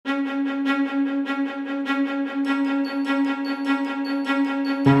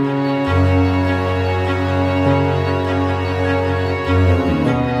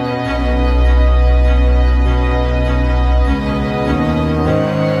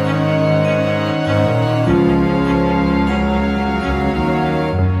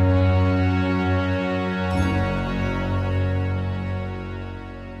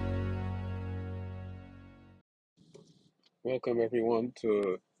welcome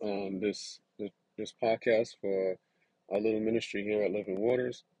to this podcast for our little ministry here at Living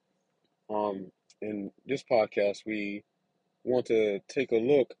Waters. In this podcast, we want to take a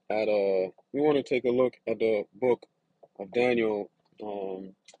look at the book of Daniel,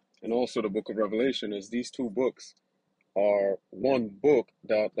 and also the book of Revelation, as these two books are one book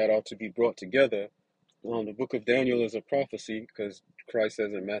that are to be brought together. The book of Daniel is a prophecy because Christ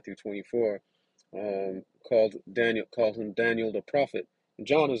says in Matthew 24, called him Daniel the prophet.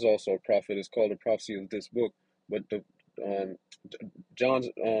 John is also a prophet. It's called the prophecy of this book, but um, John's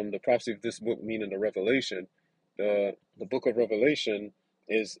the prophecy of this book, meaning the Revelation. The book of Revelation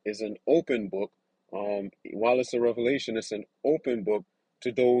is an open book. While it's a revelation, it's an open book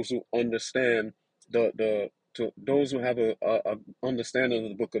to those who understand the to those who have a understanding of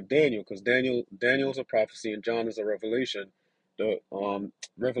the book of Daniel, because Daniel's a prophecy and John is a revelation. The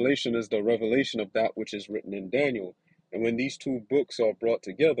Revelation is the revelation of that which is written in Daniel, and when these two books are brought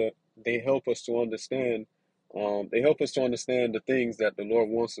together, they help us to understand. They help us to understand the things that the Lord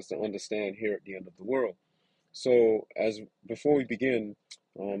wants us to understand here at the end of the world. So, as before we begin,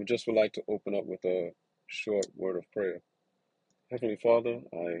 just would like to open up with a short word of prayer. Heavenly Father,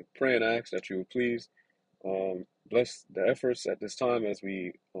 I pray and ask that you would please bless the efforts at this time as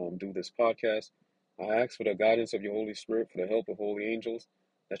we do this podcast. I ask for the guidance of your Holy Spirit, for the help of holy angels,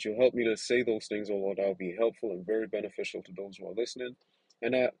 that you'll help me to say those things, oh Lord, that will be helpful and very beneficial to those who are listening,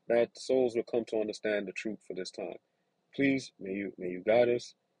 and that souls will come to understand the truth for this time. Please, may you guide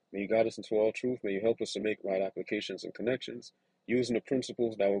us. May you guide us into all truth. May you help us to make right applications and connections, using the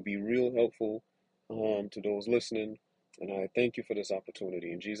principles that will be real helpful to those listening. And I thank you for this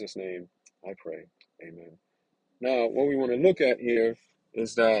opportunity. In Jesus' name, I pray. Amen. Now, what we want to look at here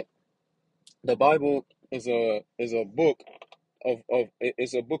is that the Bible is a book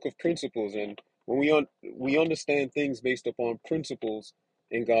is a book of principles, and when we understand things based upon principles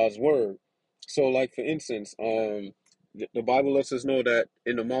in God's word. So, like for instance, the Bible lets us know that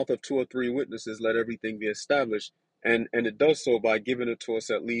in the mouth of two or three witnesses, let everything be established, and it does so by giving it to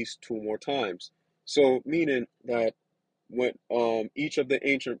us at least two more times. So, meaning that when each of the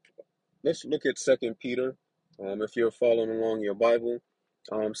ancient, let's look at Second Peter. If you're following along your Bible,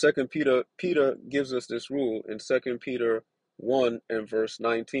 Second Peter gives us this rule in Second Peter 1 and verse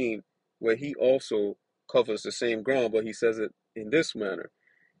 19, where he also covers the same ground, but he says it in this manner.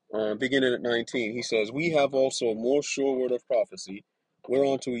 Beginning at 19, he says, "We have also a more sure word of prophecy,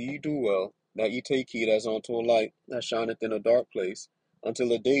 whereunto ye do well, that ye take heed as unto a light that shineth in a dark place, until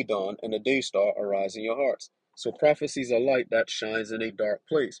the day dawn and the day star arise in your hearts." So prophecy is a light that shines in a dark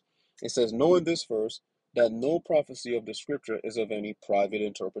place. It says, knowing this first, that no prophecy of the scripture is of any private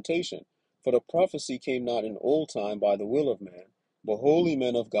interpretation. For the prophecy came not in old time by the will of man, but holy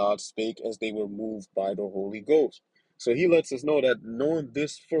men of God spake as they were moved by the Holy Ghost. So he lets us know that knowing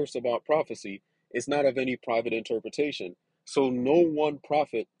this first about prophecy is not of any private interpretation. So no one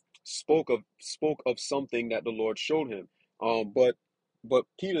prophet spoke of something that the Lord showed him. But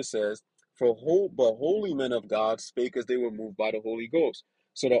Peter says, but holy men of God spake as they were moved by the Holy Ghost.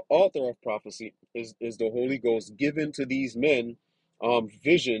 So the author of prophecy is the Holy Ghost, given to these men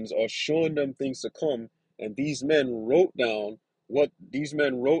visions or showing them things to come, and these men wrote down what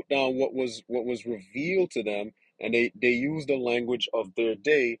was revealed to them, and they used the language of their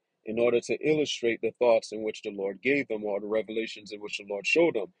day in order to illustrate the thoughts in which the Lord gave them, or the revelations in which the Lord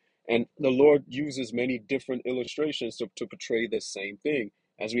showed them. And the Lord uses many different illustrations to portray the same thing.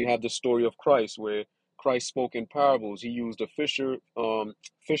 As we have the story of Christ, where Christ spoke in parables. He used the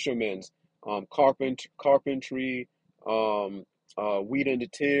fishermen's, carpentry, wheat and the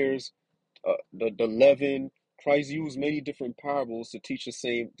tares, the leaven. Christ used many different parables to teach the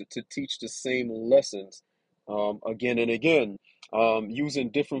same lessons, again and again,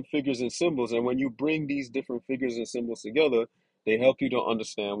 using different figures and symbols. And when you bring these different figures and symbols together, they help you to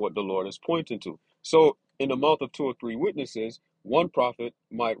understand what the Lord is pointing to. So, in the mouth of two or three witnesses, one prophet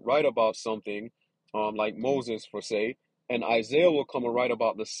might write about something, like Moses, for say, and Isaiah will come and write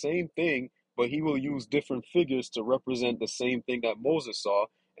about the same thing, but he will use different figures to represent the same thing that Moses saw,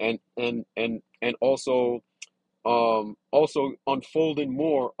 and also unfolding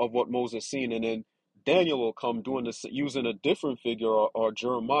more of what Moses seen. And then Daniel will come doing this using a different figure, or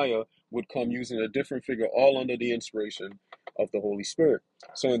Jeremiah would come using a different figure, all under the inspiration of the Holy Spirit.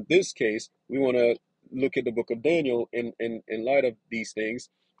 So in this case, we want to look at the book of Daniel in light of these things.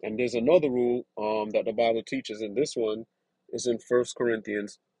 And there's another rule that the Bible teaches, and this one is in 1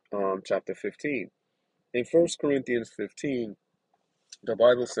 Corinthians chapter 15. In 1 Corinthians 15, the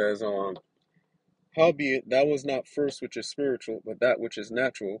Bible says, howbeit that was not first which is spiritual, but that which is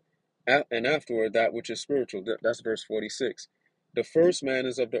natural, and afterward that which is spiritual. That's verse 46. The first man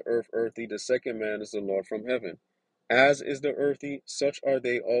is of the earth, earthy. The second man is the Lord from heaven. As is the earthy, such are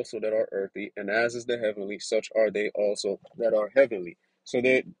they also that are earthy, and as is the heavenly, such are they also that are heavenly. So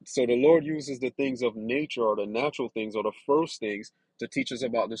the Lord uses the things of nature or the natural things or the first things to teach us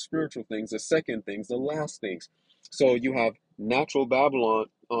about the spiritual things, the second things, the last things. So you have natural Babylon,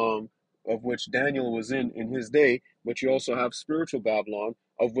 of which Daniel was in his day, but you also have spiritual Babylon,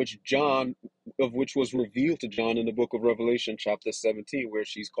 of which was revealed to John in the book of Revelation, chapter 17, where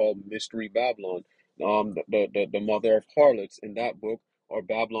she's called Mystery Babylon, the mother of harlots in that book, or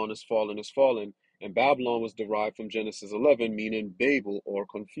Babylon is fallen, and Babylon was derived from Genesis 11, meaning Babel or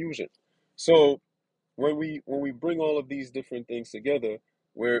confusion. So when we bring all of these different things together,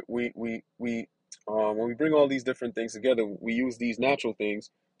 where we when we bring all these different things together, we use these natural things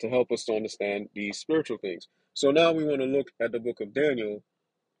to help us to understand these spiritual things. So now we want to look at the book of Daniel.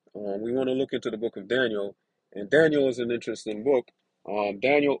 We want to look into the book of Daniel, and Daniel is an interesting book.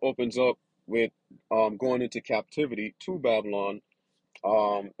 Daniel opens up with going into captivity to Babylon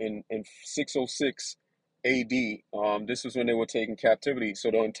in 606 AD. This was when they were taken captivity. So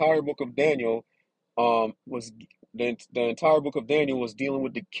the entire book of Daniel was the entire book of Daniel was dealing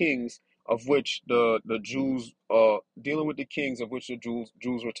with the kings of which the Jews dealing with the kings of which the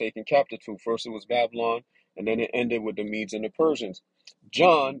Jews were taken captive to. First it was Babylon, and then it ended with the Medes and the Persians.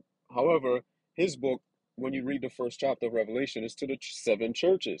 John, however, his book, when you read the first chapter of Revelation, is to the seven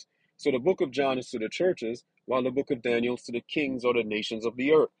churches. So the book of John is to the churches, while the book of Daniel is to the kings or the nations of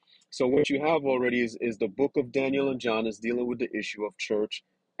the earth. So what you have already is the book of Daniel and John is dealing with the issue of church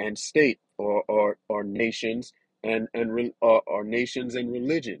and state, or nations or nations and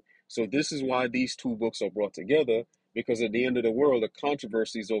religion. So this is why these two books are brought together, because at the end of the world, the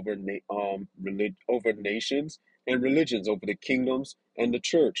controversies over nations and religions, over the kingdoms and the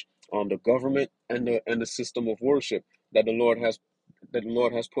church, the government and the system of worship that the Lord has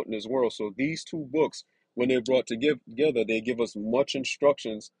put in His world. So these two books, when they're brought together, they give us much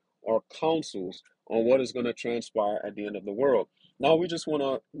instructions or counsels on what is going to transpire at the end of the world. Now we just want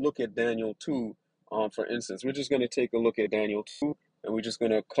to look at Daniel 2, for instance. We're just going to take a look at Daniel 2, and we're just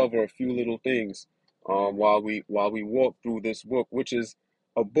going to cover a few little things while we walk through this book, which is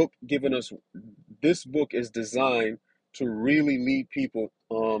a book giving us. This book is designed to really lead people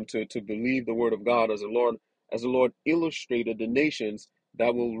to believe the word of God, as the Lord illustrated the nations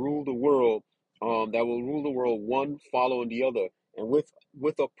that will rule the world one following the other. And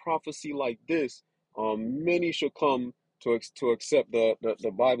with a prophecy like this, many should come to accept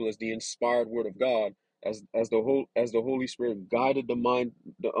the Bible as the inspired word of God, as the Holy Spirit guided the mind,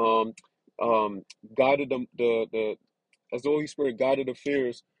 guided the as the Holy Spirit guided the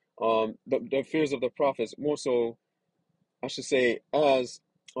fears, the fears of the prophets, more so I should say, as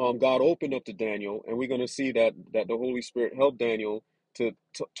God opened up to Daniel, and we're going to see that the Holy Spirit helped Daniel to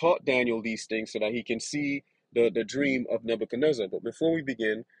taught Daniel these things so that he can see the dream of Nebuchadnezzar. But before we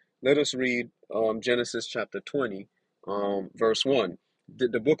begin, let us read Genesis chapter 20, verse 1.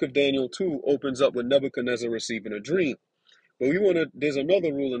 The book of Daniel 2 opens up with Nebuchadnezzar receiving a dream. But there's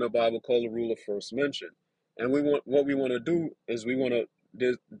another rule in the Bible called the rule of first mention. And what we want to do is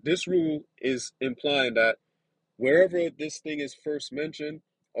this rule is implying that wherever this thing is first mentioned,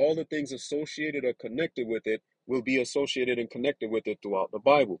 all the things associated or connected with it will be associated and connected with it throughout the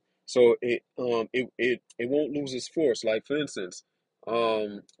Bible. So it won't lose its force. Like for instance,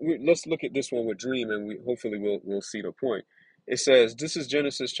 let's look at this one with dream, and we hopefully we'll see the point. It says, this is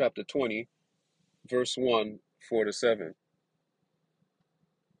Genesis chapter 20, verse 1, 4 to 7.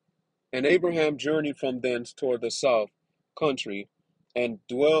 And Abraham journeyed from thence toward the south country, and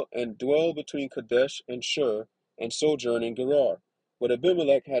dwell between Kadesh and Shur, and sojourn in Gerar. But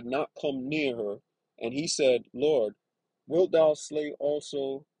Abimelech had not come near her, and he said, Lord, wilt thou slay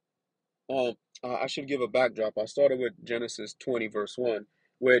also? I should give a backdrop. I started with Genesis 20, verse 1,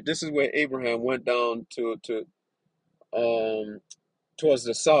 where this is where Abraham went down um towards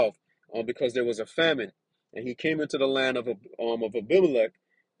the south, because there was a famine, and he came into the land of Abimelech,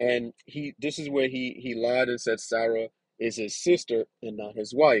 and this is where he lied and said Sarah is his sister and not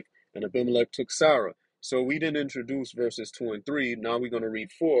his wife, and Abimelech took Sarah. So we didn't introduce verses 2 and 3. Now we're going to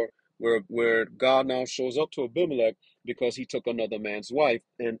read 4, where God now shows up to Abimelech because he took another man's wife,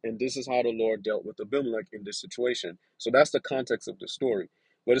 and this is how the Lord dealt with Abimelech in this situation. So that's the context of the story.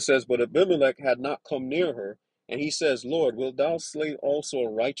 But it says, but Abimelech had not come near her, and he says, Lord, wilt thou slay also a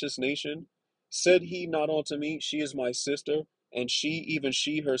righteous nation? Said he not unto me, she is my sister? And even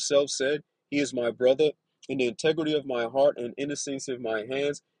she herself said, he is my brother. In the integrity of my heart and innocence of my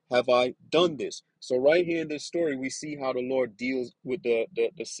hands have I done this. So right here in this story, we see how the Lord deals with the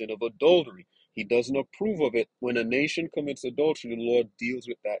sin of adultery. He doesn't approve of it. When a nation commits adultery, the Lord deals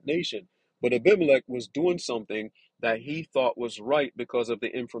with that nation. But Abimelech was doing something that he thought was right because of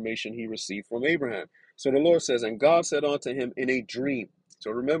the information he received from Abraham. So the Lord says, and God said unto him in a dream.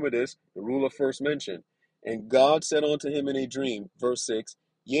 So remember this, the ruler first mentioned. And God said unto him in a dream, verse 6,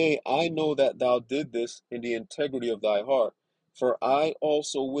 Yea, I know that thou did this in the integrity of thy heart, for I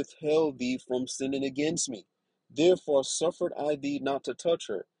also withheld thee from sinning against me. Therefore suffered I thee not to touch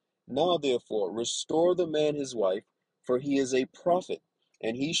her. Now therefore restore the man his wife, for he is a prophet,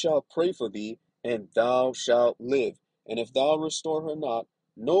 and he shall pray for thee, and thou shalt live. And if thou restore her not,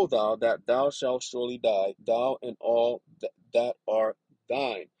 know thou that thou shalt surely die, thou and all that are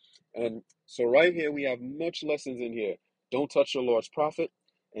thine. And so right here we have much lessons in here. Don't touch the Lord's prophet.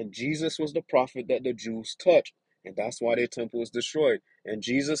 And Jesus was the prophet that the Jews touched, and that's why their temple was destroyed. And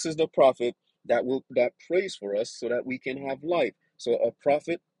Jesus is the prophet that prays for us so that we can have life. So a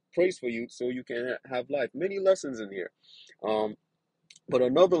prophet prays for you so you can have life. Many lessons in here. Um, but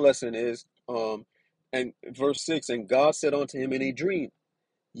another lesson is and verse 6, and God said unto him in a dream,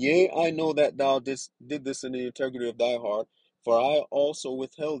 Yea, I know that thou did this in the integrity of thy heart, for I also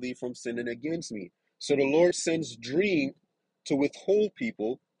withheld thee from sinning against me. So the Lord sends dream to withhold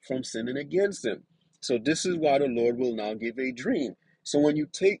people from sinning against him. So this is why the Lord will now give a dream. So when you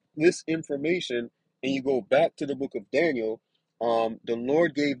take this information and you go back to the book of Daniel, the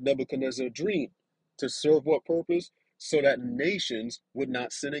Lord gave Nebuchadnezzar a dream to serve what purpose? So that nations would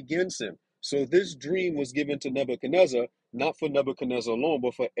not sin against him. So this dream was given to Nebuchadnezzar not for Nebuchadnezzar alone,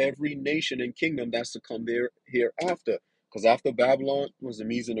 but for every nation and kingdom that's to come there hereafter. Because after Babylon was the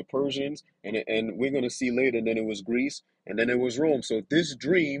Medes and the Persians, and we're going to see later, and then it was Greece, and then it was Rome. So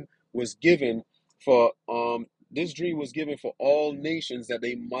was given this dream was given for all nations that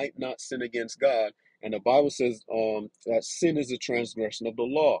they might not sin against God. And the Bible says that sin is a transgression of the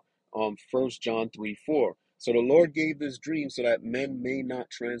law. 1 John 3:4. So the Lord gave this dream so that men may not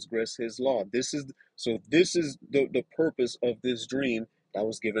transgress his law. This is the purpose of this dream that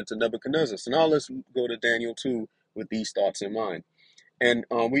was given to Nebuchadnezzar. So now let's go to Daniel 2 with these thoughts in mind. And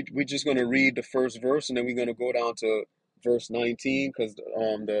we're just going to read the first verse, and then we're going to go down to verse 19, because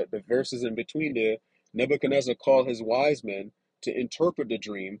the verses in between there, Nebuchadnezzar called his wise men to interpret the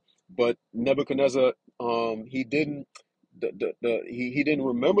dream, but Nebuchadnezzar, he didn't he didn't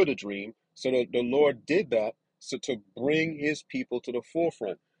remember the dream, so the Lord did that so to bring his people to the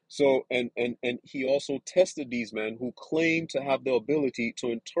forefront. So and he also tested these men who claimed to have the ability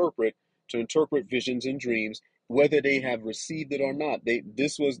to interpret visions and dreams, whether they have received it or not.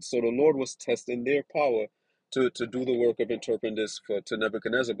 This was so the Lord was testing their power to do the work of interpreting this to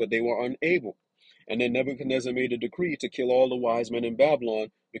Nebuchadnezzar, but they were unable. And then Nebuchadnezzar made a decree to kill all the wise men in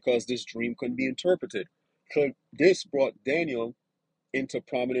Babylon because this dream couldn't be interpreted. So this brought Daniel into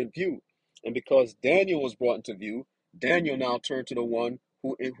prominent view. And because Daniel was brought into view, Daniel now turned to the one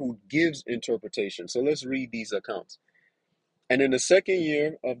who gives interpretation. So let's read these accounts. And in the second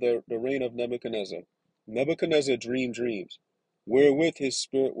year of the reign of Nebuchadnezzar, Nebuchadnezzar dreamed dreams, wherewith his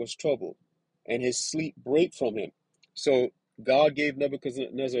spirit was troubled, and his sleep brake from him. So God gave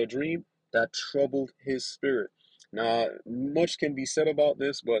Nebuchadnezzar a dream that troubled his spirit. Now, much can be said about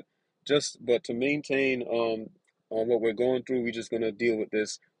this, but to maintain on what we're going through, we're just going to deal with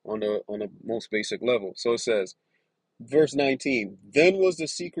this on the most basic level. So it says, verse 19, then was the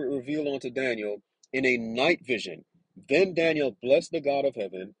secret revealed unto Daniel in a night vision. Then Daniel blessed the God of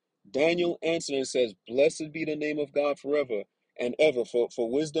heaven. Daniel answered and says, Blessed be the name of God forever and ever,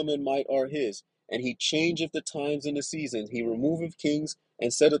 for wisdom and might are his. And he changeth the times and the seasons. He removeth kings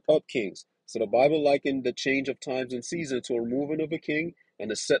and setteth up kings. So the Bible likened the change of times and seasons to a removing of a king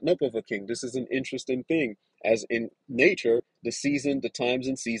and the setting up of a king. This is an interesting thing. As in nature, the times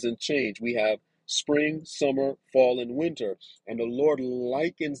and seasons change. We have spring, summer, fall, and winter. And the Lord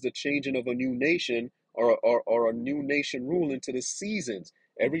likens the changing of a new nation or a new nation ruling to the seasons.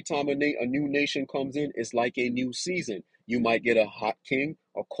 Every time a new nation comes in, it's like a new season. You might get a hot king,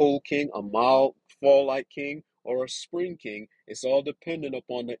 a cold king, a mild fall-like king, or a spring king. It's all dependent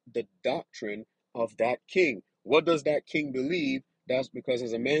upon the doctrine of that king. What does that king believe? That's because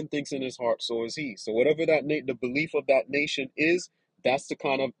as a man thinks in his heart, so is he. So whatever the belief of that nation is, that's the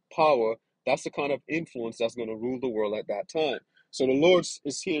kind of power, that's the kind of influence that's going to rule the world at that time. So the Lord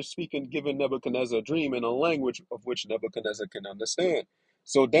is here speaking, giving Nebuchadnezzar a dream in a language of which Nebuchadnezzar can understand.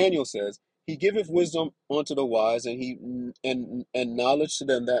 So Daniel says, He giveth wisdom unto the wise, and knowledge to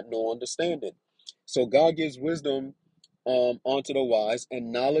them that know understanding. So God gives wisdom unto the wise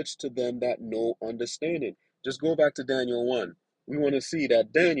and knowledge to them that know understanding. Just go back to Daniel 1. We want to see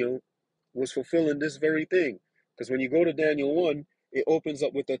that Daniel was fulfilling this very thing. Because when you go to Daniel 1, it opens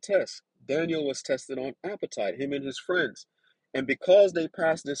up with a test. Daniel was tested on appetite, him and his friends. And because they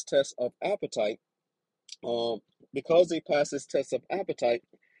passed this test of appetite, um, the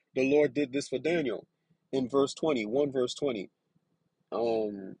Lord did this for Daniel in verse 20, 1 verse 20.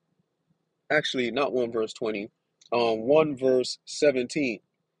 Um, Actually, not 1 verse 20, 1 verse 17.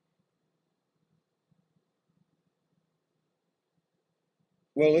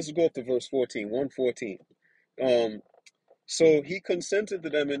 Well, let's go up to verse 14, 1:14. Um, So he consented to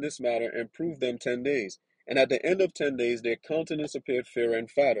them in this matter and proved them 10 days. And at the end of 10 days, their countenance appeared fairer and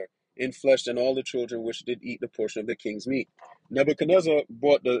fatter in flesh than all the children which did eat the portion of the king's meat. Nebuchadnezzar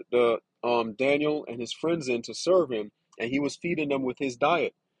brought the Daniel and his friends in to serve him, and he was feeding them with his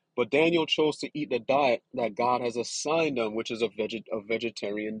diet. But Daniel chose to eat the diet that God has assigned them, which is a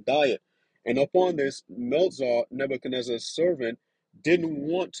vegetarian diet. And upon this, Melzar, Nebuchadnezzar's servant, didn't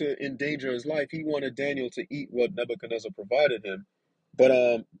want to endanger his life. He wanted Daniel to eat what Nebuchadnezzar provided him.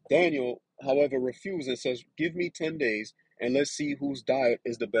 But Daniel, however, refused and says, "Give me 10 days and let's see whose diet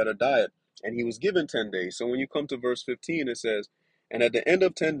is the better diet." And he was given 10 days. So when you come to verse 15, it says, "And at the end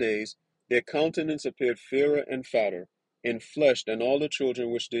of 10 days, their countenance appeared fairer and fatter in flesh than all the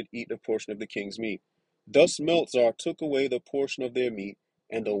children which did eat the portion of the king's meat. Thus Melzar took away the portion of their meat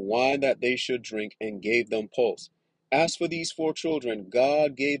and the wine that they should drink and gave them pulse. As for these four children,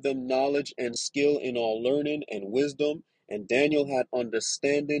 God gave them knowledge and skill in all learning and wisdom, and Daniel had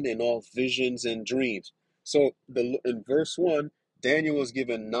understanding in all visions and dreams." So in verse 1, Daniel was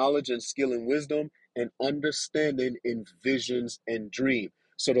given knowledge and skill and wisdom and understanding in visions and dreams.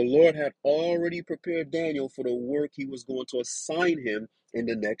 So the Lord had already prepared Daniel for the work he was going to assign him in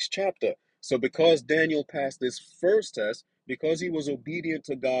the next chapter. So because Daniel passed this first test, because he was obedient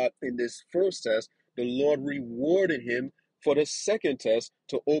to God in this first test, the Lord rewarded him for the second test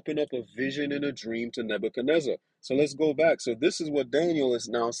to open up a vision and a dream to Nebuchadnezzar. So let's go back. So this is what Daniel is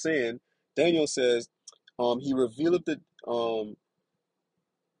now saying. Daniel says, he revealed the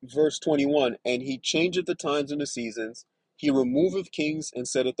verse 21, "And he changeth the times and the seasons. He removeth kings and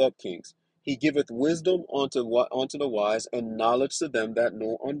setteth up kings. He giveth wisdom unto the wise and knowledge to them that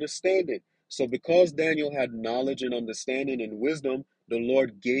know understanding." So because Daniel had knowledge and understanding and wisdom, the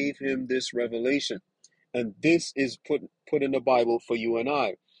Lord gave him this revelation. And this is put in the Bible for you and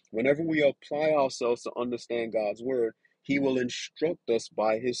I. Whenever we apply ourselves to understand God's word, he will instruct us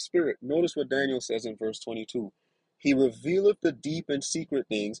by his spirit. Notice what Daniel says in verse 22. "He revealeth the deep and secret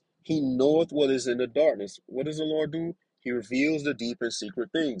things. He knoweth what is in the darkness." What does the Lord do? He reveals the deep and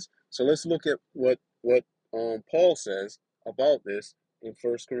secret things. So let's look at what Paul says about this in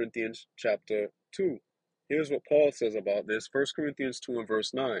 1 Corinthians chapter 2. Here's what Paul says about this. 1 Corinthians 2 and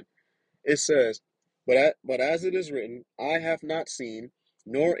verse 9. It says, but as it is written, "I have not seen,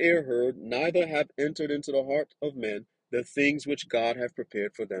 nor ear heard, neither have entered into the heart of men the things which God hath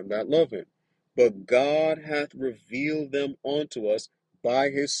prepared for them that love him. But God hath revealed them unto us by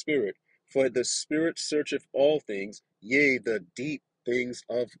his Spirit. For the Spirit searcheth all things, yea, the deep things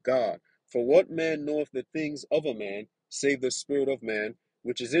of God. For what man knoweth the things of a man, save the spirit of man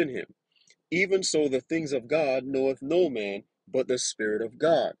which is in him? Even so the things of God knoweth no man but the Spirit of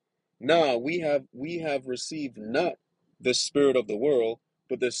God. Now we have received not the spirit of the world,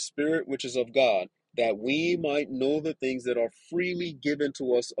 but the Spirit which is of God, that we might know the things that are freely given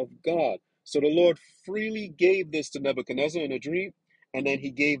to us of God." So the Lord freely gave this to Nebuchadnezzar in a dream, and then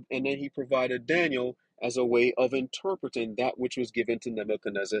he provided Daniel as a way of interpreting that which was given to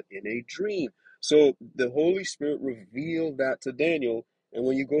Nebuchadnezzar in a dream. So the Holy Spirit revealed that to Daniel. And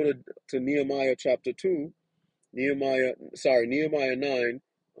when you go to Nehemiah chapter 2, Nehemiah 9,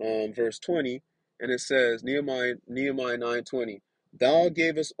 verse 20, and it says, Nehemiah 9:20, "Thou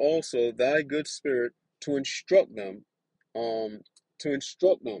gavest also thy good spirit to instruct them, um,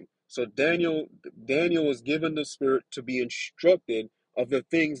 So Daniel was given the spirit to be instructed of the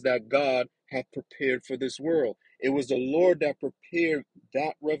things that God had prepared for this world. It was the Lord that prepared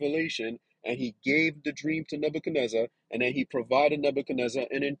that revelation, and he gave the dream to Nebuchadnezzar, and then he provided Nebuchadnezzar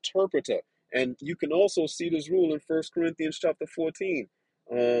an interpreter. And you can also see this rule in 1 Corinthians chapter 14,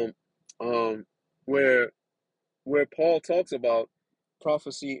 um, um, where Paul talks about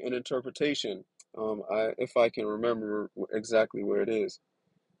prophecy and interpretation. If I can remember exactly where it is.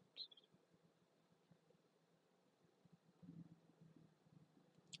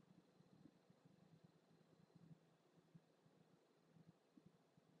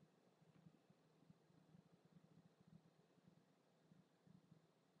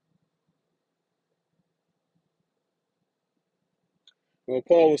 Well,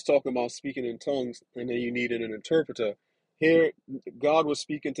 Paul was talking about speaking in tongues, and then you needed an interpreter. Here, God was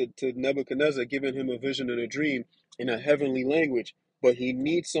speaking to Nebuchadnezzar, giving him a vision and a dream in a heavenly language. but he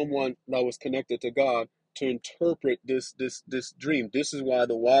needs someone that was connected to God to interpret this dream. This is why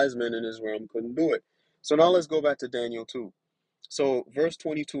the wise men in his realm couldn't do it. So now let's go back to Daniel 2. So verse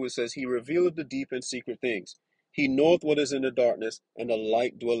 22, it says, He revealeth the deep and secret things. He knoweth what is in the darkness, and the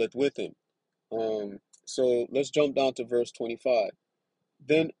light dwelleth with him. So let's jump down to verse 25.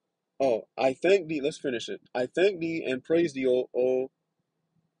 Then, I thank thee, let's finish it. I thank thee and praise thee, O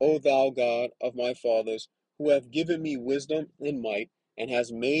thou God of my fathers, who have given me wisdom and might, and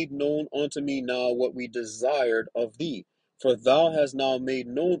has made known unto me now what we desired of thee. For thou hast now made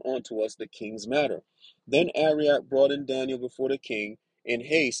known unto us the king's matter. Then Arioch brought in Daniel before the king in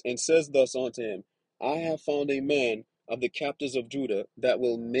haste, and says thus unto him, I have found a man of the captives of Judah that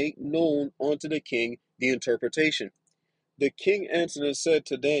will make known unto the king the interpretation. The king answered and said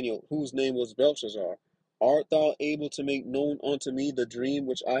to Daniel, whose name was Belshazzar, Art thou able to make known unto me the dream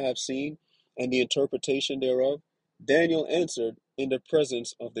which I have seen, and the interpretation thereof? Daniel answered in the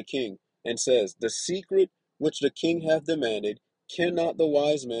presence of the king, and says, The secret which the king hath demanded, cannot the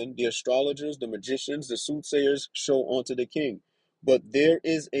wise men, the astrologers, the magicians, the soothsayers show unto the king. But there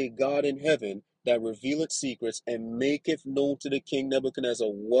is a God in heaven that revealeth secrets, and maketh known to the king Nebuchadnezzar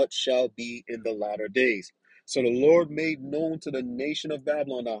what shall be in the latter days. So the Lord made known to the nation of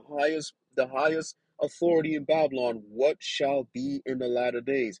Babylon, the highest authority in Babylon, what shall be in the latter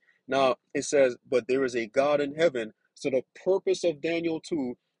days. Now it says, but there is a God in heaven. So the purpose of Daniel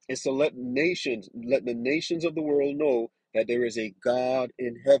 2 is to let the nations of the world know that there is a God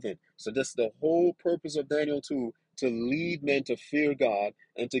in heaven. So this is the whole purpose of Daniel 2, to lead men to fear God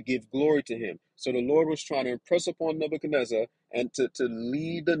and to give glory to him. So the Lord was trying to impress upon Nebuchadnezzar and to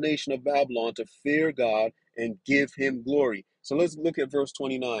lead the nation of Babylon to fear God and give him glory. So let's look at verse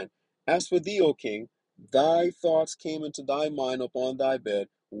 29. As for thee, O king, thy thoughts came into thy mind upon thy bed,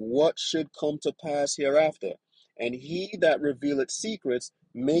 what should come to pass hereafter? And he that revealeth secrets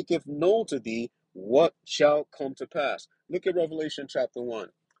maketh known to thee what shall come to pass. Look at Revelation chapter 1.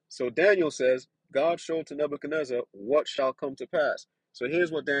 So Daniel says, God showed to Nebuchadnezzar what shall come to pass. So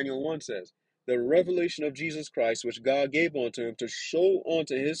here's what Daniel 1 says. The revelation of Jesus Christ, which God gave unto him to show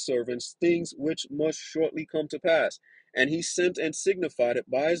unto his servants things which must shortly come to pass. And he sent and signified it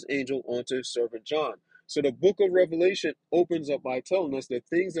by his angel unto his servant John. So the book of Revelation opens up by telling us that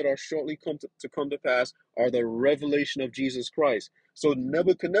things that are shortly come to pass are the revelation of Jesus Christ. So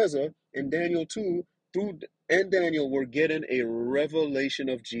Nebuchadnezzar in Daniel 2 and Daniel were getting a revelation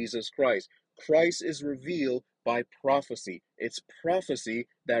of Jesus Christ. Christ is revealed by prophecy. It's prophecy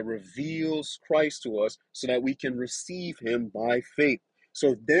that reveals Christ to us so that we can receive him by faith.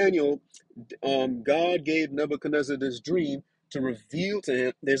 So Daniel, God gave Nebuchadnezzar this dream to reveal to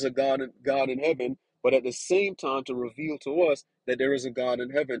him there's a God in heaven, but at the same time to reveal to us that there is a God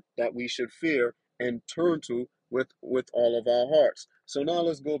in heaven that we should fear and turn to with all of our hearts. So now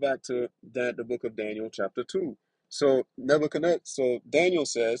let's go back to the book of Daniel, chapter 2. So Daniel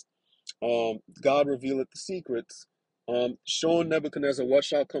says, God revealeth the secrets, showing Nebuchadnezzar what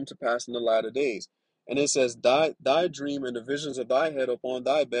shall come to pass in the latter days. And it says, thy dream and the visions of thy head upon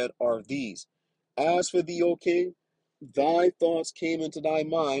thy bed are these. As for thee, O king, thy thoughts came into thy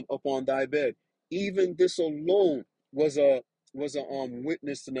mind upon thy bed. Even this alone was a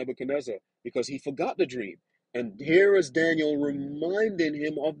witness to Nebuchadnezzar, because he forgot the dream. And here is Daniel reminding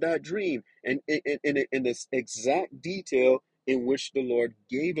him of that dream, and in this exact detail in which the Lord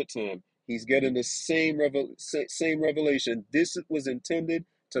gave it to him. He's getting the same revelation. This was intended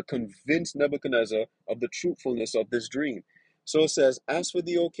to convince Nebuchadnezzar of the truthfulness of this dream. So it says, As for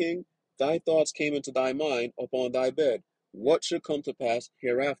thee, O king, thy thoughts came into thy mind upon thy bed. What should come to pass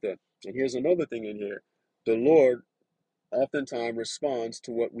hereafter? And here's another thing in here. The Lord oftentimes responds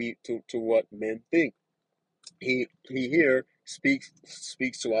to what men think. He here speaks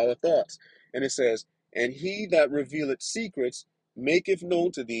to our thoughts. And it says, And he that revealeth secrets maketh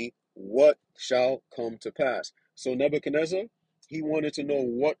known to thee what shall come to pass. So Nebuchadnezzar, he wanted to know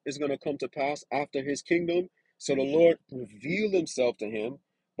what is going to come to pass after his kingdom. So the Lord revealed himself to him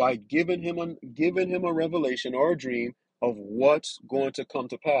by giving him a revelation or a dream of what's going to come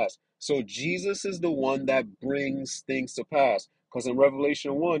to pass. So Jesus is the one that brings things to pass. Because in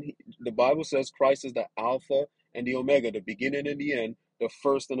Revelation 1, the Bible says Christ is the Alpha and the Omega, the beginning and the end, the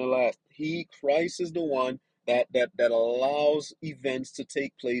first and the last. Christ is the one that allows events to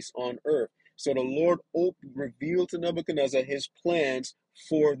take place on earth. So the Lord revealed to Nebuchadnezzar his plans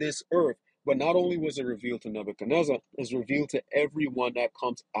for this earth. But not only was it revealed to Nebuchadnezzar, it's revealed to everyone that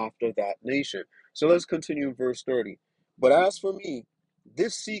comes after that nation. So let's continue in verse 30. But as for me,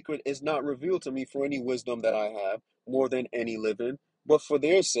 this secret is not revealed to me for any wisdom that I have, more than any living, but for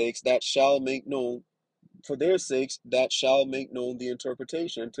their sakes that shall make known for their sakes that shall make known the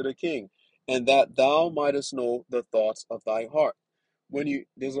interpretation to the king, and that thou mightest know the thoughts of thy heart. When you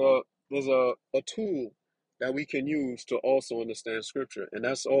there's a tool that we can use to also understand scripture, and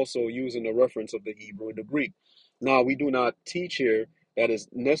that's also using the reference of the Hebrew and the Greek. Now, we do not teach here that is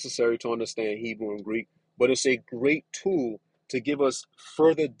necessary to understand Hebrew and Greek, but it's a great tool to give us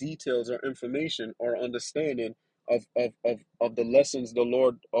further details or information or understanding of the lessons the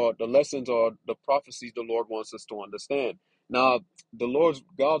Lord, or the lessons or the prophecies the Lord wants us to understand. Now,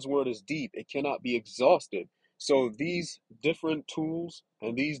 God's word is deep, it cannot be exhausted. So these different tools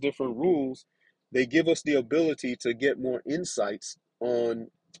and these different rules, they give us the ability to get more insights on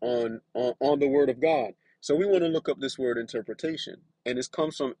the word of God. So we want to look up this word interpretation, and this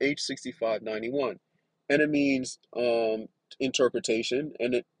comes from H6591, and it means interpretation,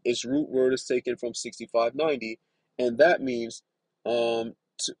 and its root word is taken from 6590, and that means to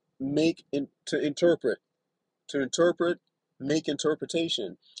to interpret, to interpret, make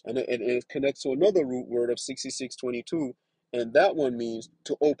interpretation. And it connects to another root word of 6622, and that one means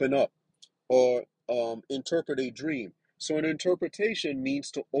to open up or interpret a dream. So an interpretation means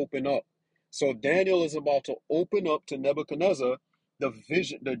to open up. So Daniel is about to open up to Nebuchadnezzar the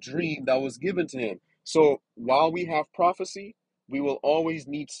vision, the dream that was given to him. So while we have prophecy, we will always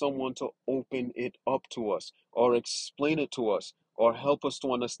need someone to open it up to us or explain it to us or help us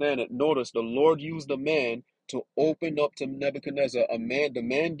to understand it. Notice the Lord used a man to open up to Nebuchadnezzar, the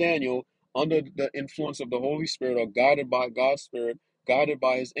man Daniel, under the influence of the Holy Spirit or guided by God's Spirit, guided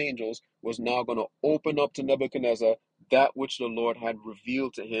by his angels, was now going to open up to Nebuchadnezzar that which the Lord had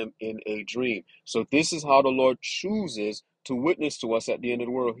revealed to him in a dream. So this is how the Lord chooses to witness to us at the end of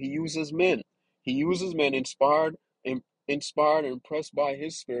the world. He uses men. He uses men inspired and impressed by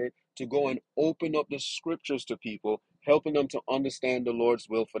his spirit to go and open up the scriptures to people, helping them to understand the Lord's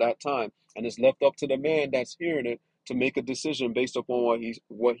will for that time. And it's left up to the man that's hearing it to make a decision based upon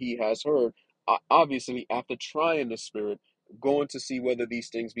what he has heard. Obviously, after trying the spirit, going to see whether these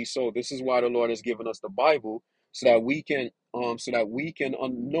things be so. This is why the Lord has given us the Bible, so that we can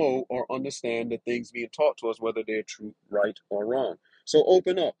know or understand the things being taught to us, whether they're true, right, or wrong. So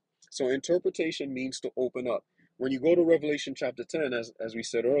open up. So interpretation means to open up. When you go to Revelation chapter 10, as we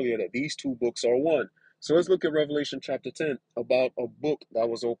said earlier, that these two books are one. So let's look at Revelation chapter 10 about a book that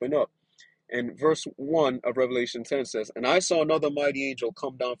was opened up. And verse 1 of Revelation 10 says, "And I saw another mighty angel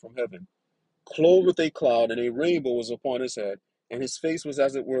come down from heaven, clothed with a cloud, and a rainbow was upon his head, and his face was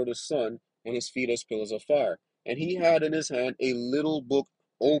as it were the sun, and his feet as pillars of fire. And he had in his hand a little book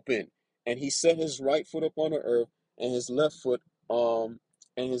open, and he set his right foot upon the earth, and his left foot,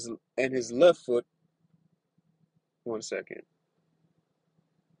 and his left foot, one second.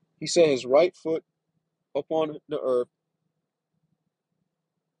 He set his right foot upon the earth.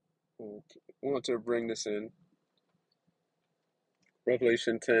 Okay, I want to bring this in.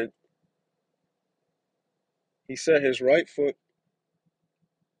 Revelation 10. He set his right foot,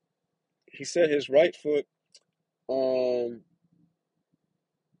 he set his right foot, um,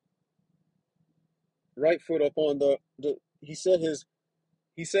 right foot upon the he set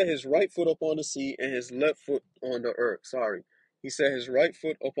his right foot upon the sea and his left foot on the earth. Sorry. He set his right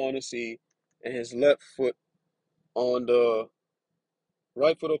foot upon the sea and his left foot on the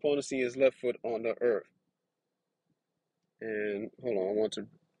right foot upon the sea, his left foot on the earth. And hold on, I want to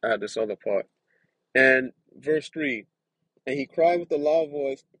add this other part. And verse 3, and he cried with a loud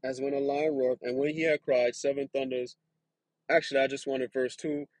voice as when a lion roared, and when he had cried, seven thunders. Actually, I just wanted verse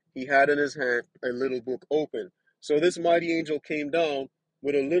 2. He had in his hand a little book open. So this mighty angel came down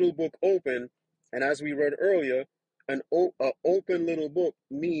with a little book open. And as we read earlier, a open little book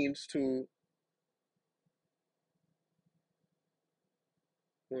means to,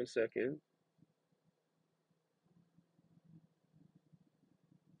 one second.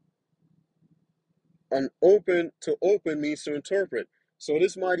 To open means to interpret. So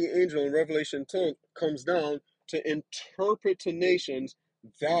this mighty angel in Revelation 10 comes down to interpret to nations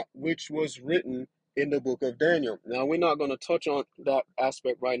that which was written in the book of Daniel. Now we're not going to touch on that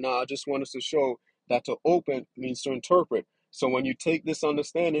aspect right now. I just want us to show that to open means to interpret. So when you take this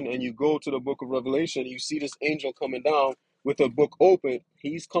understanding and you go to the book of Revelation, you see this angel coming down with a book open.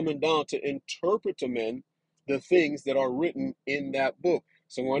 He's coming down to interpret to men the things that are written in that book.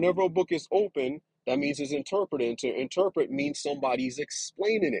 So whenever a book is open, that means it's interpreting. To interpret means somebody's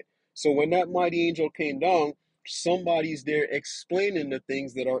explaining it. So when that mighty angel came down, somebody's there explaining the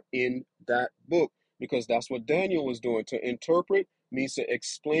things that are in that book, because that's what Daniel was doing. To interpret means to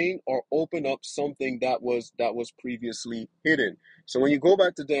explain or open up something that was previously hidden. So when you go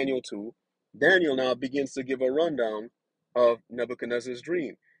back to Daniel 2, Daniel now begins to give a rundown of Nebuchadnezzar's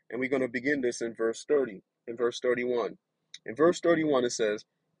dream. and we're going to begin this in verse 30, in verse 31. In verse 31, it says,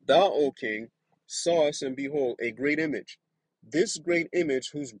 Thou, O king, sawest, and behold, a great image. This great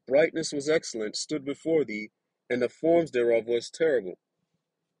image, whose brightness was excellent, stood before thee, and the forms thereof was terrible.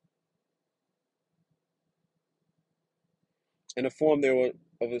 And the form thereof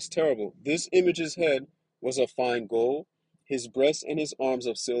was terrible. This image's head was of fine gold, his breast and his arms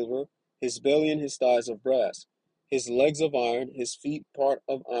of silver, his belly and his thighs of brass, his legs of iron, his feet part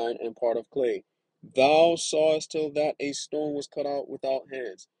of iron and part of clay. Thou sawest till that a stone was cut out without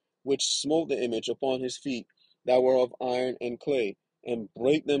hands, which smote the image upon his feet that were of iron and clay, and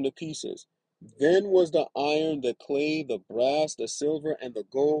brake them to pieces. Then was the iron, the clay, the brass, the silver, and the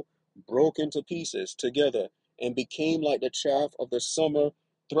gold broken to pieces together, and became like the chaff of the summer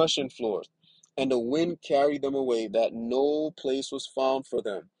threshing floors. And the wind carried them away, that no place was found for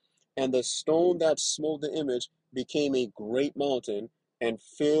them. And the stone that smote the image became a great mountain, and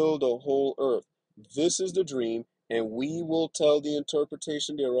filled the whole earth. This is the dream, and we will tell the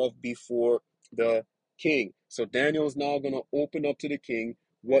interpretation thereof before the king. So Daniel is now going to open up to the king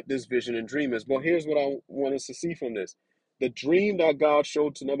what this vision and dream is. But here's what I want us to see from this. The dream that God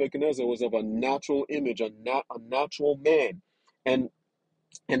showed to Nebuchadnezzar was of a natural image, a natural man, and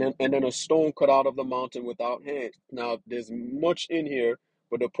and then a stone cut out of the mountain without hands. Now, there's much in here,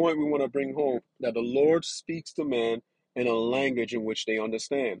 but the point we want to bring home that the Lord speaks to man in a language in which they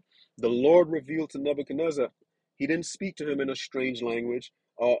understand. The Lord revealed to Nebuchadnezzar. He didn't speak to him in a strange language.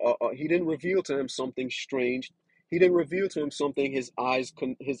 He didn't reveal to him something strange. He didn't reveal to him something his eyes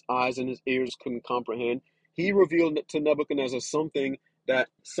and his ears couldn't comprehend. He revealed to Nebuchadnezzar something that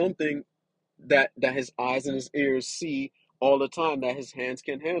his eyes and his ears see all the time, that his hands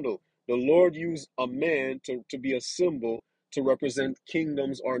can handle. The Lord used a man to be a symbol to represent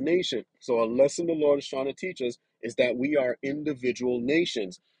kingdoms or nation. So a lesson the Lord is trying to teach us is that we are individual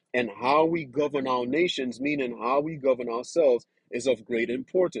nations, and how we govern our nations, meaning how we govern ourselves, is of great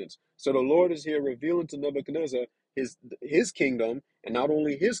importance. So the Lord is here revealing to Nebuchadnezzar his kingdom, and not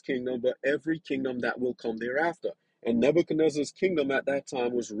only his kingdom, but every kingdom that will come thereafter. And Nebuchadnezzar's kingdom at that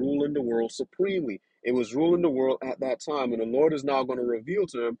time was ruling the world supremely. It was ruling the world at that time. And the Lord is now going to reveal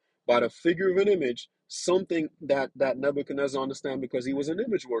to him by the figure of an image something that Nebuchadnezzar understand, because he was an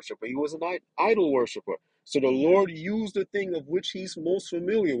image worshiper. He was an idol worshiper. So the Lord used the thing of which he's most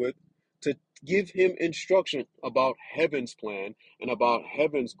familiar with to give him instruction about heaven's plan and about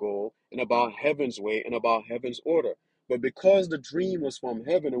heaven's goal and about heaven's way and about heaven's order. But because the dream was from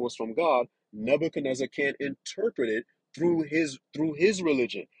heaven and was from God, Nebuchadnezzar can't interpret it through his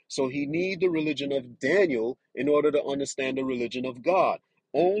religion. So he need the religion of Daniel in order to understand the religion of God.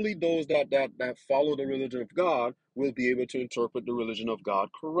 Only those that follow the religion of God will be able to interpret the religion of God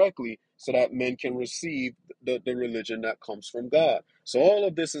correctly, so that men can receive the religion that comes from God. So all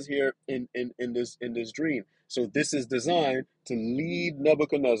of this is here in this dream. So this is designed to lead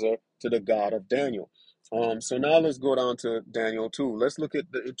Nebuchadnezzar to the God of Daniel. So now let's go down to Daniel 2. Let's look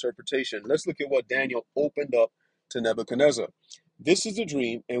at the interpretation. Let's look at what Daniel opened up to Nebuchadnezzar. This is a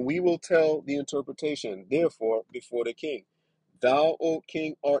dream, and we will tell the interpretation, therefore, before the king. Thou, O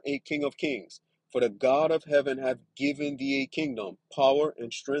king, art a king of kings, for the God of heaven hath given thee a kingdom, power,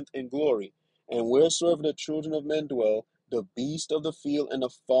 and strength, and glory. And wheresoever the children of men dwell, the beast of the field and the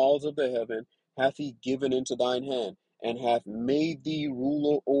fowls of the heaven hath he given into thine hand, and hath made thee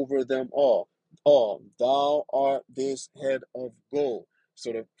ruler over them all. Thou art this head of gold.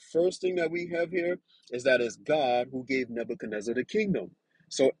 So the first thing that we have here is that it's God who gave Nebuchadnezzar the kingdom.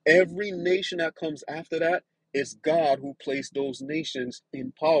 So every nation that comes after that, it's God who placed those nations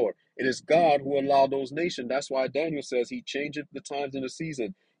in power. It is God who allowed those nations. That's why Daniel says he changeth the times and the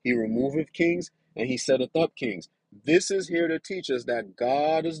season. He removeth kings and he setteth up kings. This is here to teach us that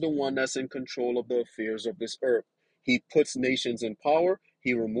God is the one that's in control of the affairs of this earth. He puts nations in power,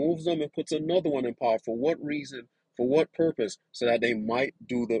 he removes them and puts another one in power. For what reason? For what purpose? So that they might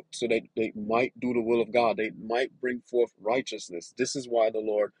do the will of God. They might bring forth righteousness. This is why the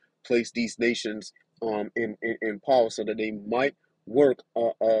Lord placed these nations in power, so that they might work.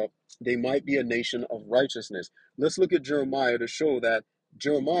 They might be a nation of righteousness. Let's look at Jeremiah to show that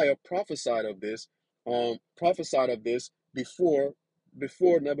Jeremiah prophesied of this before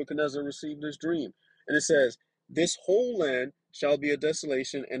Nebuchadnezzar received this dream, and it says, "This whole land shall be a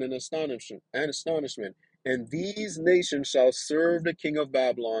desolation and an astonishment, and these nations shall serve the king of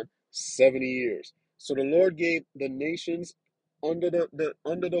Babylon 70 years." So the Lord gave the nations under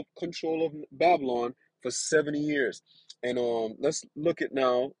the control of Babylon for 70 years. And let's look at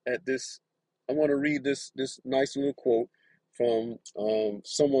now at this. I want to read this nice little quote from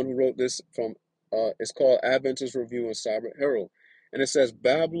someone who wrote this from it's called Adventist Review and Cyber Herald. And it says,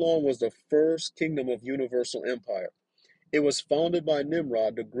 Babylon was the first kingdom of universal empire. It was founded by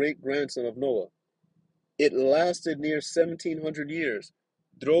Nimrod, the great grandson of Noah. It lasted near 1700 years,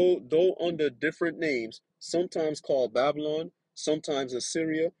 though under different names, sometimes called Babylon, sometimes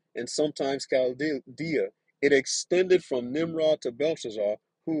Assyria, and sometimes Chaldea. It extended from Nimrod to Belshazzar,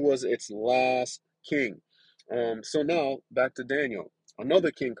 who was its last king. So now, back to Daniel.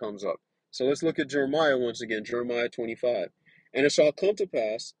 Another king comes up. So let's look at Jeremiah once again, Jeremiah 25. And it shall come to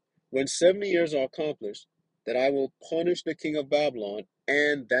pass, when 70 years are accomplished, that I will punish the king of Babylon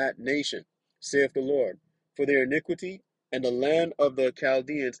and that nation, saith the Lord, for their iniquity and the land of the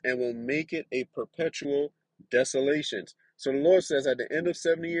Chaldeans, and will make it a perpetual desolation. So the Lord says at the end of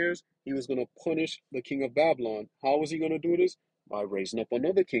 70 years, he was going to punish the king of Babylon. How was he going to do this? By raising up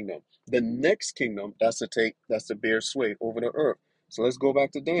another kingdom. The next kingdom that's to bear sway over the earth. So let's go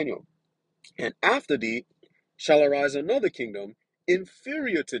back to Daniel. And after thee shall arise another kingdom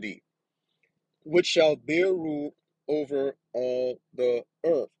inferior to thee, which shall bear rule over all the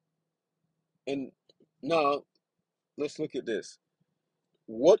earth. And now let's look at this.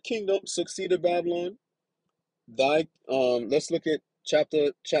 What kingdom succeeded Babylon? Let's look at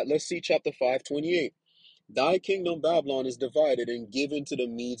let's see chapter 5:28. Thy kingdom Babylon is divided and given to the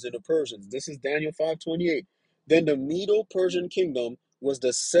Medes and the Persians. This is Daniel 5:28. Then the Medo-Persian kingdom was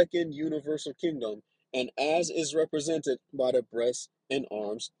the second universal kingdom, and as is represented by the breast and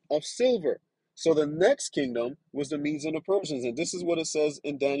arms of silver. So the next kingdom was the Medes and the Persians, and this is what it says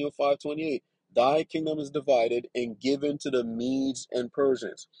in Daniel 5:28. Thy kingdom is divided and given to the Medes and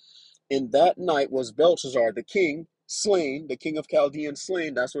Persians. In that night was Belshazzar the king slain, the king of Chaldeans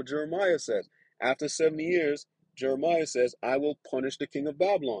slain. That's what Jeremiah says. After 70 years, Jeremiah says, I will punish the king of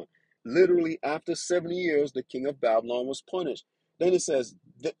Babylon. Literally, after 70 years, the king of Babylon was punished. Then it says,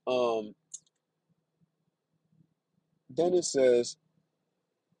 then it says,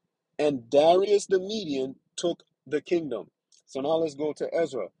 and Darius the Median took the kingdom. So now let's go to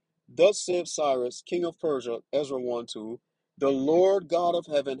Ezra. Thus saith Cyrus, king of Persia, Ezra 1:2, the Lord God of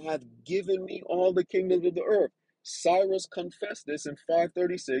heaven hath given me all the kingdoms of the earth. Cyrus confessed this in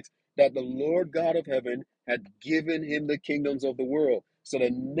 536, that the Lord God of heaven had given him the kingdoms of the world. So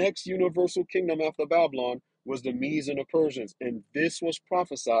the next universal kingdom after Babylon was the Medes and the Persians. And this was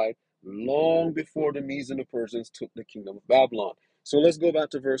prophesied long before the Medes and the Persians took the kingdom of Babylon. So let's go back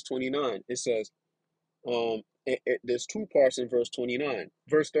to verse 29. It says, there's two parts in verse 29,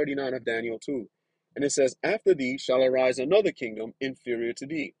 verse 39 of Daniel 2. And it says, after thee shall arise another kingdom inferior to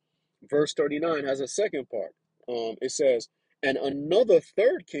thee. Verse 39 has a second part. It says, and another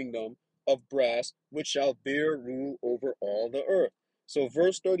third kingdom of brass, which shall bear rule over all the earth. So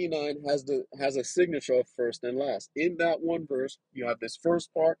verse 39 has a signature of first and last. In that one verse, you have this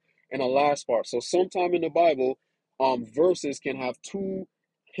first part and a last part. So sometime in the Bible, verses can have two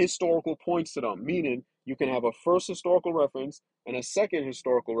historical points to them, meaning you can have a first historical reference and a second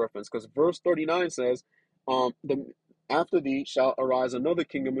historical reference, because verse 39 says, the after thee shall arise another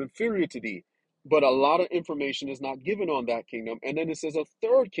kingdom inferior to thee. But a lot of information is not given on that kingdom. And then it says a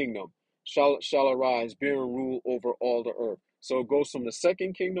third kingdom shall arise, bearing rule over all the earth. So it goes from the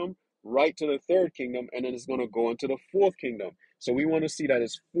second kingdom right to the third kingdom, and then it's going to go into the fourth kingdom. So we want to see that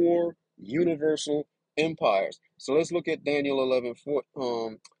it's four universal empires. So let's look at Daniel 11.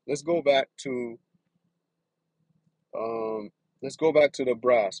 Let's go back to the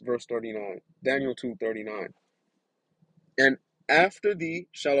brass, verse 39. Daniel 2:39. And after thee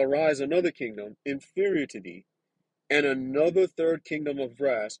shall arise another kingdom inferior to thee, and another third kingdom of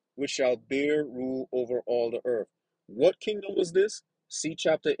brass, which shall bear rule over all the earth. What kingdom was this? See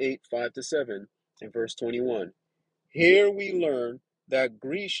chapter 8, 5-7, and verse 21. Here we learn that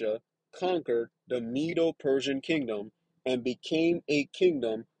Grecia conquered the Medo-Persian kingdom and became a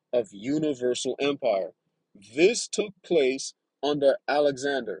kingdom of universal empire. This took place under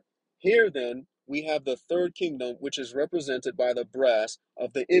Alexander. Here then we have the third kingdom, which is represented by the brass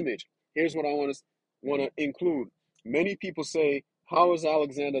of the image. Here's what I want to include. Many people say, how is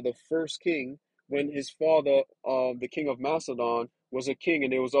Alexander the first king when his father, the king of Macedon, was a king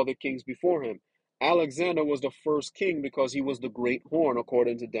and there was other kings before him? Alexander was the first king because he was the great horn,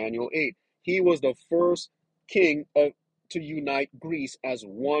 according to Daniel 8. He was the first king to unite Greece as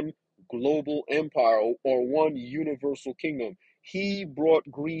one global empire, or one universal kingdom. He brought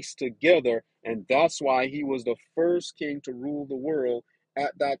Greece together, and that's why he was the first king to rule the world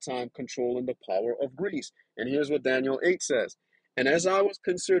at that time, controlling the power of Greece. And here's what Daniel 8 says. And as I was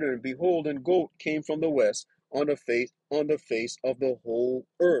considering, behold, a goat came from the west on the face of the whole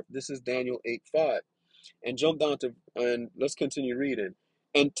earth. This is Daniel 8:5. And jump down to, and let's continue reading.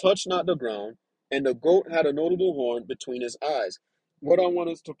 And touch not the ground, and the goat had a notable horn between his eyes. what I want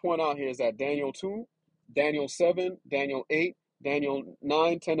us to point out here is that Daniel 2, Daniel 7, Daniel 8, Daniel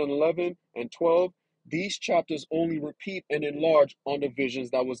 9, 10, and 11, and 12, these chapters only repeat and enlarge on the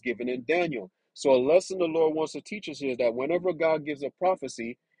visions that was given in Daniel. So a lesson the Lord wants to teach us here is that whenever God gives a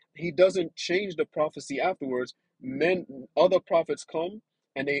prophecy, he doesn't change the prophecy afterwards. Other prophets come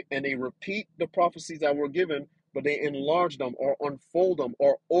and they repeat the prophecies that were given, but they enlarge them or unfold them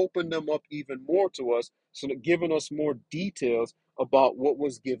or open them up even more to us, so that giving us more details about what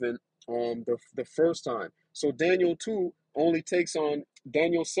was given the first time. So Daniel 7 only takes up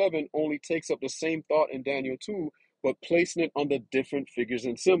the same thought in Daniel 2, but placing it under different figures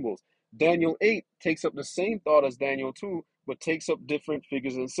and symbols. Daniel 8 takes up the same thought as Daniel 2, but takes up different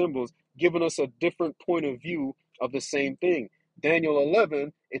figures and symbols, giving us a different point of view of the same thing. Daniel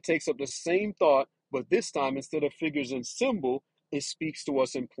 11, it takes up the same thought, but this time instead of figures and symbol, it speaks to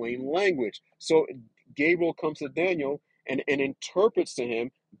us in plain language. So Gabriel comes to Daniel and interprets to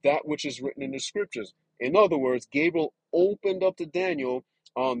him that which is written in the scriptures. In other words, Gabriel opened up to Daniel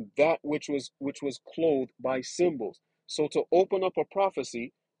that which was clothed by symbols. So to open up a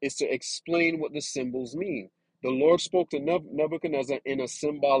prophecy is to explain what the symbols mean. The Lord spoke to Nebuchadnezzar in a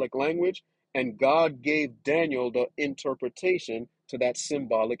symbolic language, and God gave Daniel the interpretation to that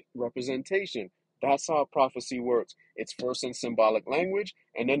symbolic representation. That's how prophecy works. It's first in symbolic language,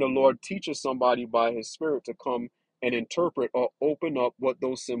 and then the Lord teaches somebody by his spirit to come and interpret or open up what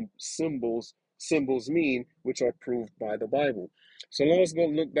those symbols mean, which are proved by the Bible. So let's go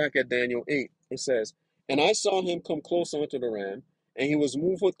look back at Daniel 8. It says, "And I saw him come close unto the ram, and he was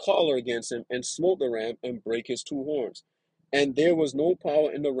moved with choler against him, and smote the ram, and brake his two horns. And there was no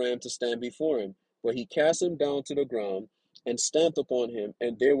power in the ram to stand before him, but he cast him down to the ground, and stamped upon him,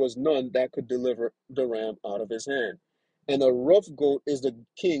 and there was none that could deliver the ram out of his hand. And the rough goat is the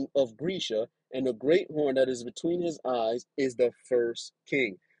king of Grecia, and the great horn that is between his eyes is the first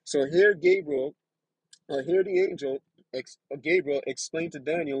king." So here the angel Gabriel explained to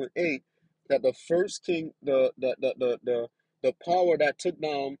Daniel in 8 that the first king, the power that took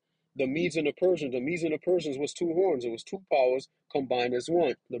down the Medes and the Persians was two horns. It was two powers combined as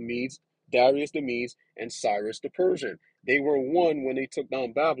one. The Medes, Darius the Medes, and Cyrus the Persian. They were one when they took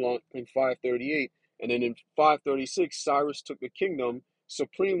down Babylon in 538, and then in 536 Cyrus took the kingdom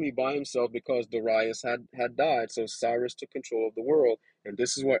supremely by himself because Darius had died. So Cyrus took control of the world, and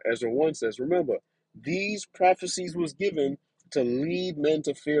this is what Ezra 1 says. Remember, these prophecies was given to lead men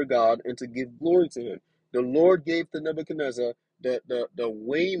to fear God and to give glory to him. The Lord gave to Nebuchadnezzar the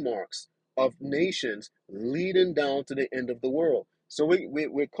waymarks of nations leading down to the end of the world. So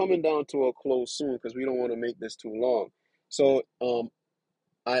we're coming down to a close soon because we don't want to make this too long. So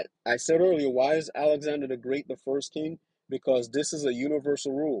I said earlier, why is Alexander the Great the first king? Because this is a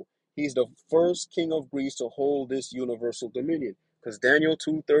universal rule. He's the first king of Greece to hold this universal dominion. Because Daniel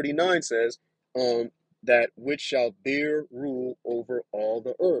 2:39 says, that which shall bear rule over all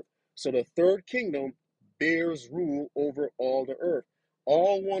the earth. So the third kingdom bears rule over all the earth.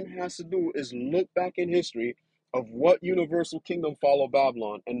 All one has to do is look back in history of what universal kingdom followed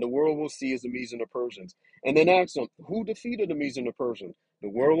Babylon, and the world will see is the Medes and the Persians. And then ask them, who defeated the Medes and the Persians? The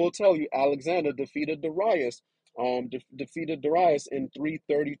world will tell you Alexander defeated Darius in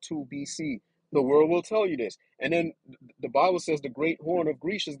 332 BC. The world will tell you this. And then the Bible says the great horn of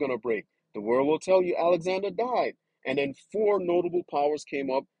Greece is going to break. The world will tell you Alexander died. And then four notable powers came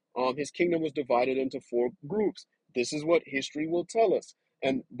up. His kingdom was divided into four groups. This is what history will tell us.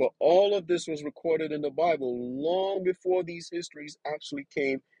 But all of this was recorded in the Bible long before these histories actually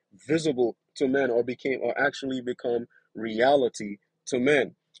came visible to men or actually become reality to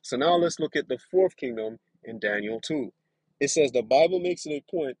men. So now let's look at the fourth kingdom in Daniel 2. It says the Bible makes it a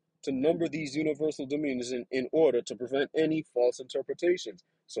point to number these universal dominions in order to prevent any false interpretations.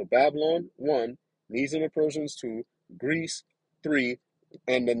 So Babylon 1, Medes and the Persians 2, Greece 3,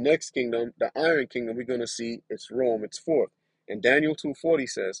 and the next kingdom, the Iron Kingdom, we're going to see it's Rome, it's fourth. And Daniel 2:40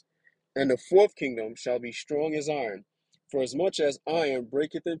 says, "And the fourth kingdom shall be strong as iron, for as much as iron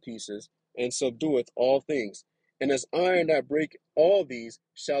breaketh in pieces, and subdueth all things. And as iron that break all these,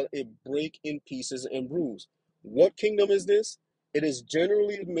 shall it break in pieces and bruise." What kingdom is this? It is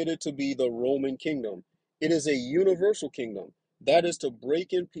generally admitted to be the Roman kingdom. It is a universal kingdom. That is to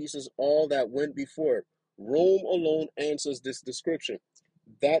break in pieces all that went before it. Rome alone answers this description.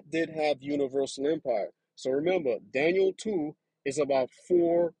 That did have universal empire. So remember, Daniel 2 is about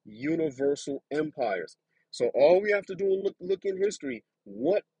four universal empires. So all we have to do is look in history.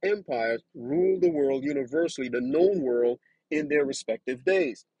 What empires ruled the world universally, the known world, in their respective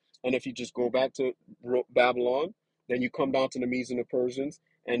days? And if you just go back to Babylon, then you come down to the Medes and the Persians,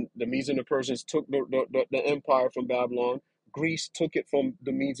 and the Medes and the Persians took the empire from Babylon, Greece took it from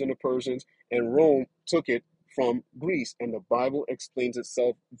the Medes and the Persians, and Rome took it from Greece. And the Bible explains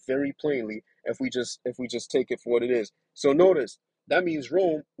itself very plainly if we just take it for what it is. So notice that means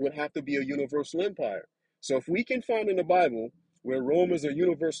Rome would have to be a universal empire. So if we can find in the Bible where Rome is a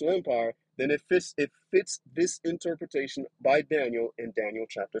universal empire, then it fits this interpretation by Daniel in Daniel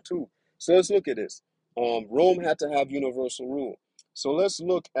chapter 2. So let's look at this. Rome had to have universal rule. So let's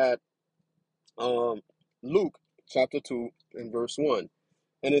look at um, Luke chapter 2 and verse 1.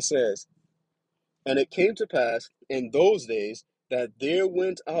 And it says, "And it came to pass in those days that there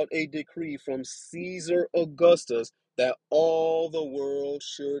went out a decree from Caesar Augustus that all the world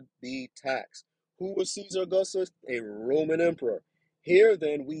should be taxed." Who was Caesar Augustus? A Roman emperor. Here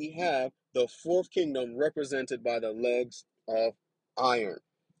then we have the fourth kingdom represented by the legs of iron.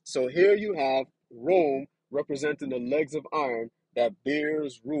 So here you have Rome representing the legs of iron that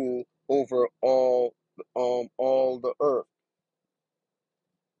bears rule over all the earth.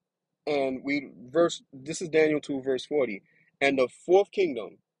 And we verse this is Daniel 2 verse 40. "And the fourth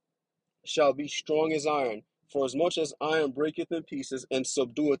kingdom shall be strong as iron, for as much as iron breaketh in pieces and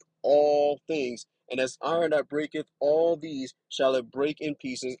subdueth all things, and as iron that breaketh all these shall it break in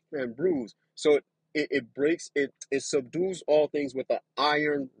pieces and bruise." So it subdues all things with the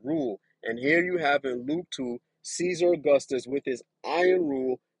iron rule. And here you have in Luke 2 Caesar Augustus with his iron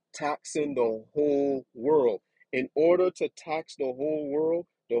rule taxing the whole world. In order to tax the whole world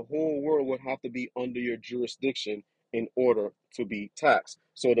would have to be under your jurisdiction in order to be taxed.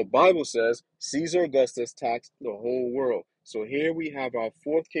 So the Bible says Caesar Augustus taxed the whole world. So here we have our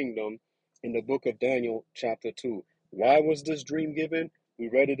fourth kingdom in the book of Daniel, chapter 2. Why was this dream given? We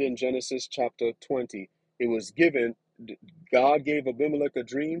read it in Genesis chapter 20. It was given, God gave Abimelech a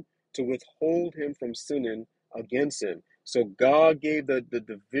dream to withhold him from sinning against him. So God gave the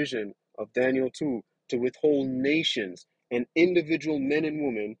division of Daniel 2 to withhold nations and individual men and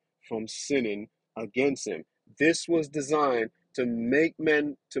women from sinning against him. This was designed to make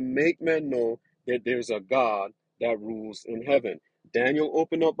men know that there's a God that rules in heaven. Daniel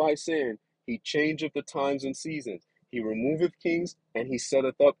opened up by saying, "He changeth the times and seasons. He removeth kings and he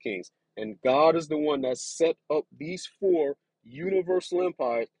setteth up kings." And God is the one that set up these four universal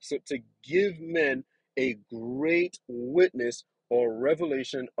empires to give men a great witness or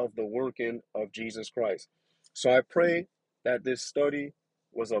revelation of the working of Jesus Christ. So I pray that this study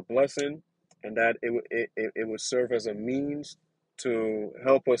was a blessing and that it would serve as a means to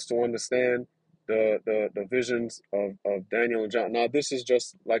help us to understand the visions of Daniel and John. Now, this is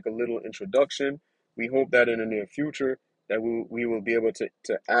just like a little introduction. We hope that in the near future that we will be able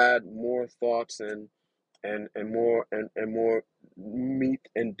to add more thoughts and more meat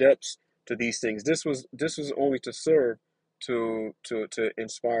and depths to these things. This was only to serve to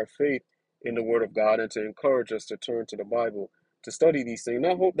inspire faith in the Word of God and to encourage us to turn to the Bible to study these things. And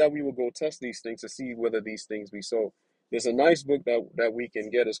I hope that we will go test these things to see whether these things be so. There's a nice book that we can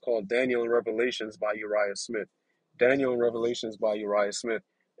get. It's called Daniel and Revelations by Uriah Smith. Daniel and Revelations by Uriah Smith.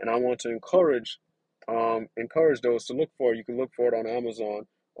 And I want to encourage those to look for it. You can look for it on Amazon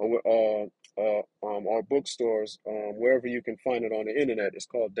or bookstores, wherever you can find it on the internet. It's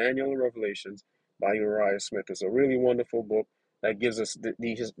called Daniel and Revelations by Uriah Smith. It's a really wonderful book that gives us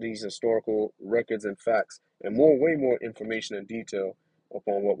these historical records and facts and way more information and detail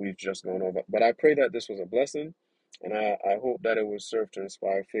upon what we've just gone over. But I pray that this was a blessing, and I hope that it will serve to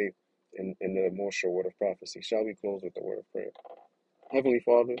inspire faith in the more sure word of prophecy. Shall we close with the word of prayer? Heavenly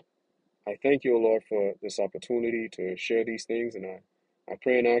Father, I thank you, O Lord, for this opportunity to share these things, and I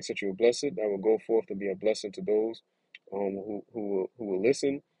pray and ask that you will bless it, that will go forth to be a blessing to those who will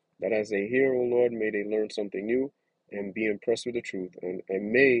listen, that as they hear, O Lord, may they learn something new and be impressed with the truth,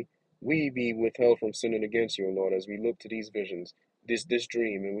 and may we be withheld from sinning against you, O Lord, as we look to these visions, this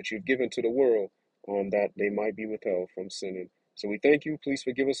dream in which you've given to the world, that they might be withheld from sinning. So we thank you. Please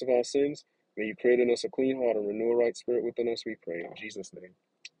forgive us of our sins. May you create in us a clean heart and renew a right spirit within us, we pray. In Jesus' name,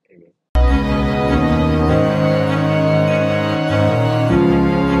 amen.